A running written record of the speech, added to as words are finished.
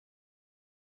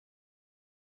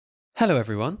Hello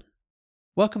everyone,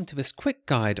 welcome to this quick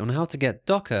guide on how to get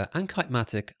Docker and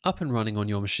Kitematic up and running on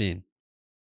your machine.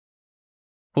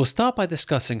 We'll start by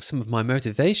discussing some of my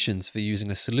motivations for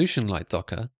using a solution like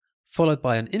Docker, followed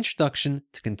by an introduction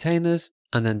to containers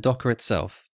and then Docker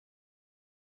itself.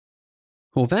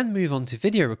 We'll then move on to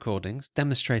video recordings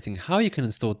demonstrating how you can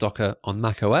install Docker on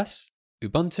macOS,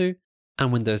 Ubuntu,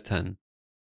 and Windows 10.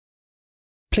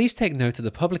 Please take note of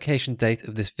the publication date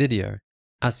of this video,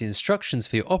 as the instructions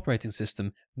for your operating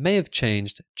system may have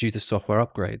changed due to software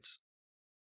upgrades.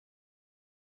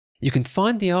 You can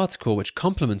find the article which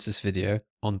complements this video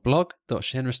on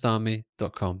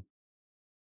blog.shinristami.com.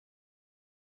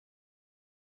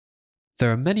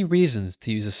 There are many reasons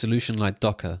to use a solution like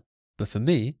Docker, but for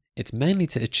me, it's mainly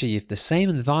to achieve the same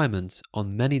environment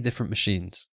on many different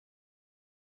machines.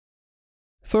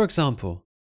 For example,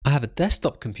 I have a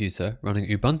desktop computer running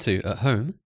Ubuntu at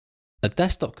home, a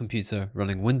desktop computer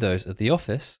running Windows at the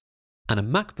office, and a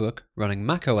MacBook running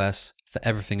macOS for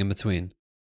everything in between.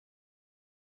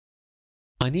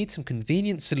 I need some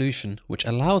convenient solution which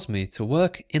allows me to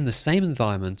work in the same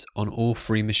environment on all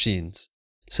three machines,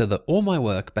 so that all my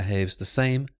work behaves the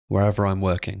same wherever I'm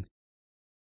working.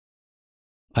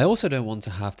 I also don't want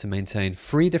to have to maintain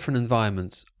 3 different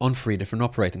environments on 3 different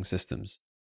operating systems.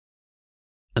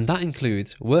 And that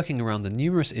includes working around the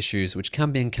numerous issues which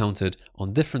can be encountered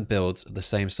on different builds of the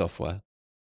same software.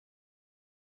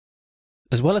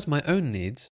 As well as my own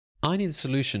needs, I need a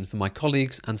solution for my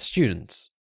colleagues and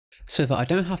students, so that I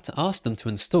don't have to ask them to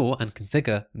install and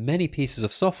configure many pieces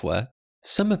of software,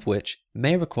 some of which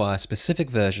may require specific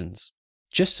versions,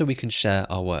 just so we can share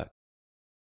our work.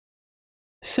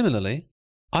 Similarly,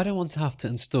 I don't want to have to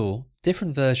install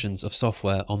different versions of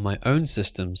software on my own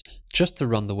systems just to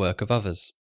run the work of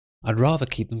others. I'd rather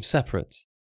keep them separate.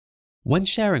 When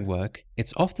sharing work,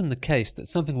 it's often the case that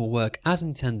something will work as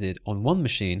intended on one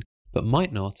machine but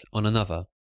might not on another.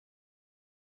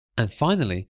 And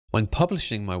finally, when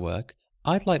publishing my work,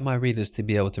 I'd like my readers to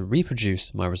be able to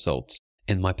reproduce my results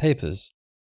in my papers.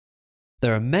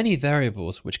 There are many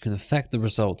variables which can affect the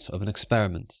results of an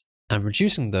experiment, and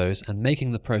reducing those and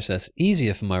making the process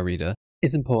easier for my reader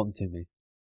is important to me.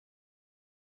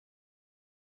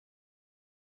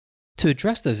 To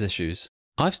address those issues,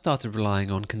 I've started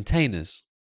relying on containers.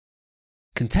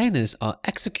 Containers are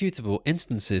executable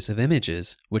instances of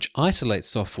images which isolate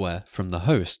software from the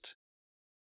host.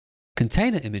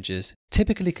 Container images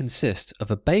typically consist of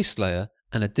a base layer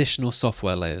and additional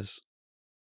software layers.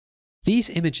 These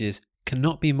images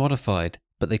cannot be modified,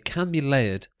 but they can be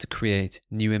layered to create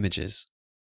new images.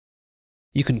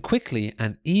 You can quickly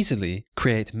and easily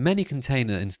create many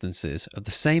container instances of the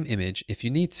same image if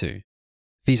you need to.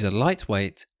 These are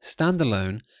lightweight,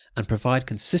 standalone, and provide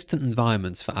consistent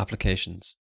environments for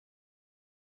applications.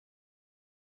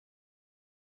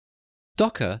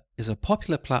 Docker is a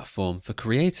popular platform for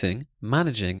creating,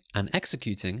 managing, and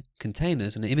executing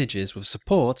containers and images with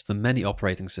support for many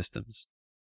operating systems.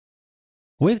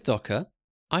 With Docker,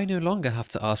 I no longer have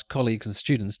to ask colleagues and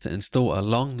students to install a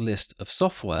long list of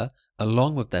software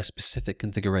along with their specific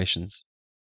configurations.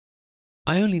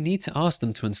 I only need to ask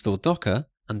them to install Docker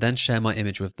and then share my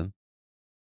image with them.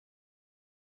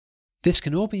 This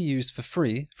can all be used for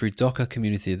free through Docker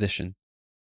Community Edition.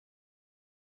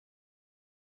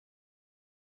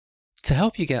 To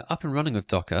help you get up and running with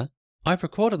Docker, I've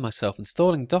recorded myself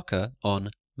installing Docker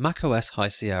on macOS High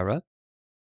Sierra,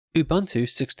 Ubuntu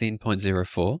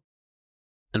 16.04,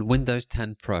 and Windows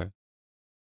 10 Pro.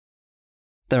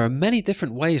 There are many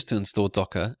different ways to install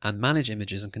Docker and manage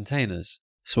images and containers,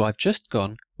 so I've just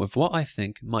gone with what I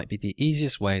think might be the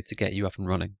easiest way to get you up and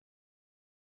running.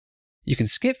 You can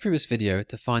skip through this video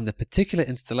to find the particular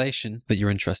installation that you're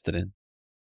interested in.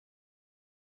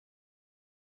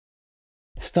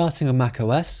 Starting on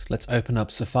macOS, let's open up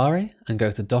Safari and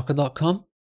go to docker.com.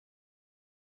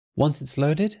 Once it's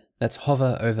loaded, let's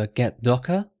hover over Get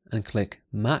Docker and click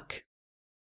Mac.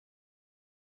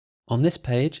 On this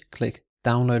page, click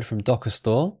Download from Docker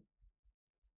Store,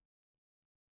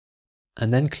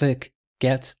 and then click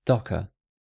Get Docker.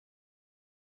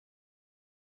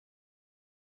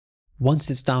 Once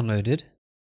it's downloaded,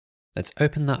 let's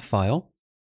open that file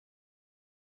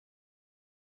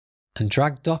and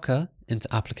drag Docker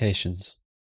into Applications.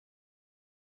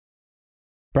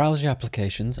 Browse your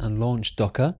applications and launch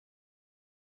Docker.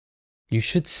 You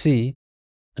should see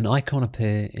an icon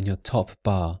appear in your top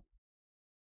bar.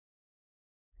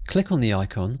 Click on the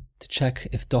icon to check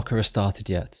if Docker has started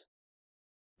yet.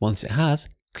 Once it has,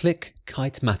 click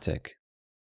Kitematic.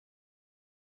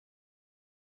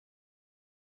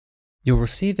 You'll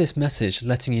receive this message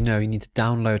letting you know you need to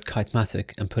download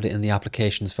Kitematic and put it in the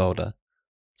Applications folder.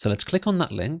 So let's click on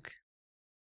that link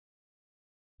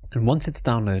And once it's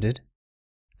downloaded,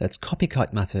 let's copy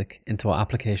Kitematic into our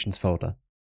applications folder.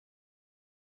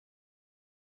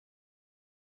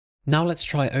 Now let's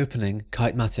try opening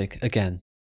Kitematic again.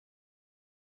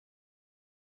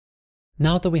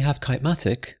 Now that we have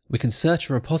Kitematic, we can search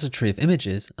a repository of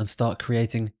images and start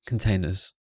creating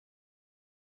containers.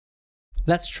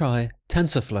 Let's try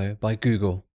TensorFlow by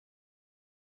Google.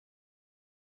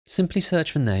 Simply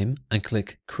search for name and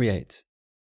click Create.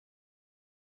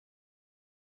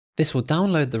 This will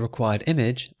download the required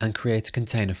image and create a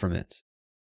container from it.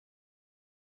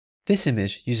 This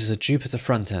image uses a Jupyter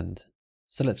frontend,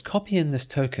 so let's copy in this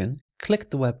token, click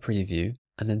the web preview,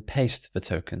 and then paste the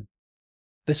token.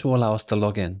 This will allow us to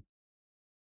log in.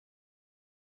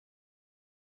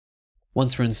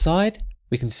 Once we're inside,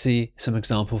 we can see some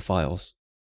example files.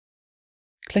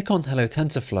 Click on Hello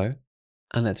TensorFlow,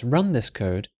 and let's run this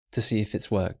code to see if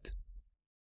it's worked.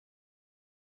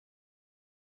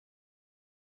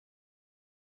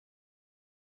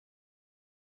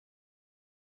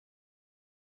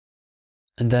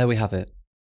 And there we have it,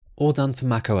 all done for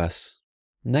macOS.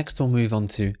 Next we'll move on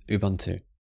to Ubuntu.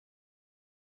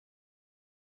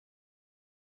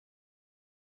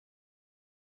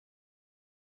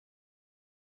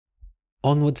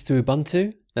 Onwards to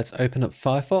Ubuntu, let's open up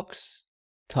Firefox,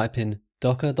 type in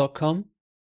docker.com,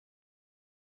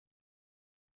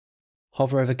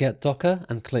 hover over Get Docker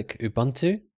and click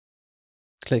Ubuntu,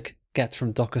 click Get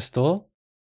from Docker Store,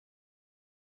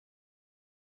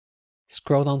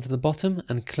 scroll down to the bottom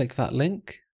and click that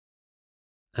link,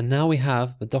 and now we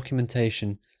have the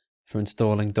documentation for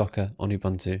installing Docker on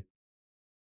Ubuntu.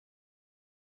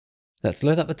 Let's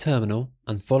load up the terminal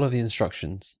and follow the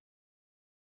instructions.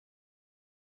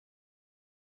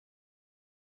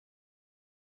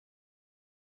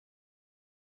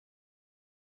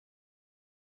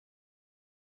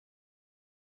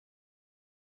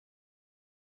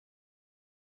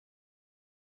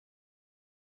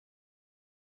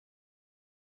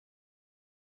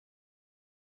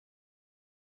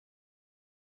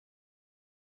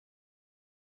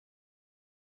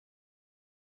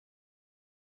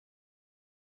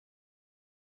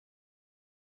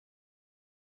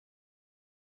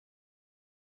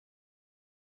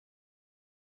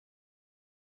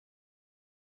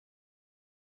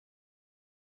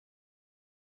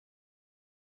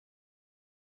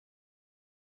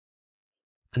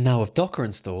 And now with Docker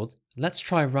installed, let's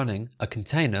try running a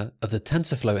container of the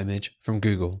TensorFlow image from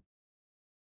Google.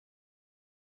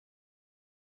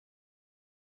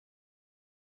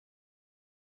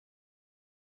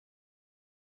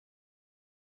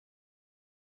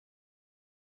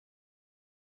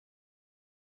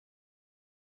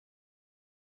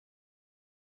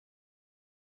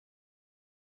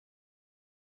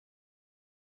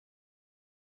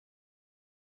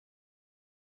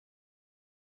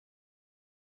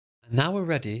 And now we're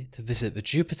ready to visit the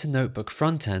Jupyter Notebook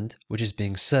frontend, which is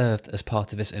being served as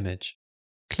part of this image.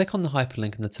 Click on the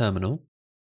hyperlink in the terminal,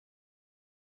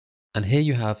 and here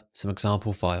you have some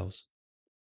example files.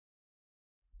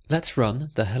 Let's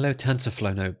run the Hello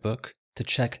TensorFlow notebook to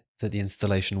check that the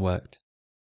installation worked.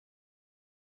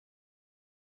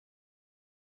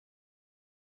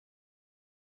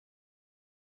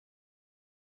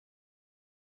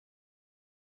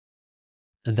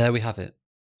 And there we have it,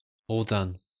 all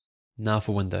done. Now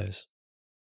for Windows.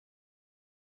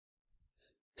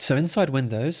 So inside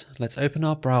Windows, let's open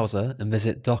our browser and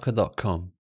visit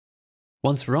docker.com.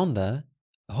 Once we're on there,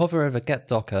 hover over Get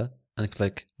Docker and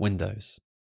click Windows.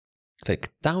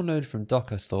 Click Download from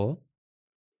Docker Store,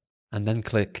 and then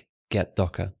click Get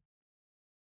Docker.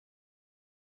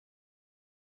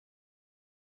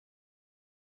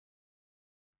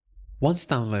 Once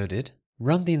downloaded,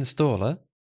 run the installer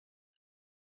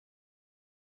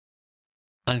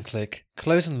and click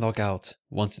Close and Log Out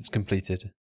once it's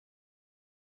completed.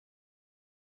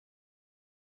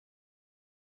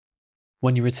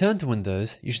 When you return to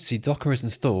Windows, you should see Docker is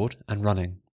installed and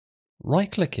running.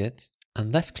 Right-click it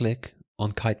and left-click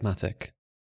on Kitematic.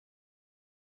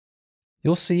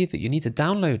 You'll see that you need to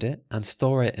download it and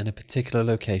store it in a particular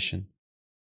location.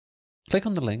 Click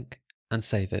on the link and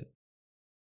save it.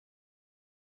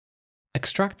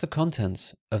 Extract the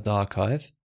contents of the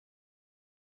archive.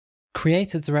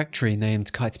 Create a directory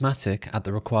named Kitematic at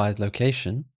the required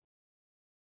location.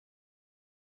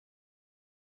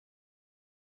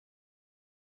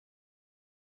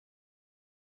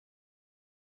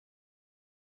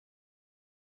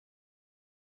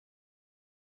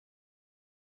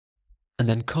 And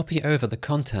then copy over the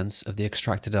contents of the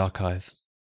extracted archive.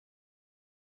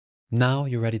 Now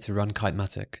you're ready to run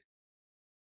Kitematic.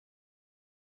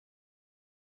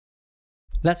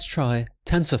 Let's try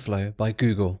TensorFlow by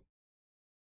Google.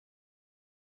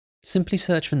 Simply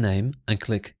search for name and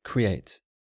click Create.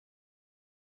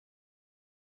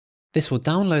 This will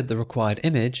download the required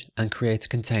image and create a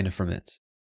container from it.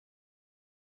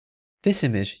 This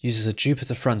image uses a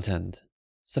Jupyter front-end,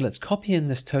 so let's copy in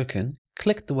this token,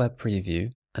 click the web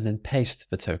preview, and then paste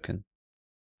the token.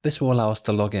 This will allow us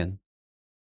to log in.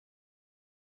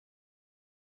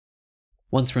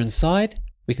 Once we're inside,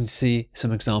 we can see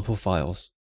some example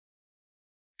files.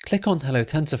 Click on Hello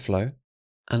TensorFlow,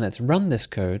 and let's run this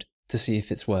code to see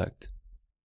if it's worked.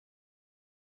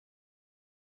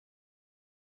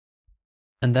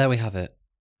 And there we have it,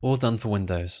 all done for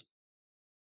Windows.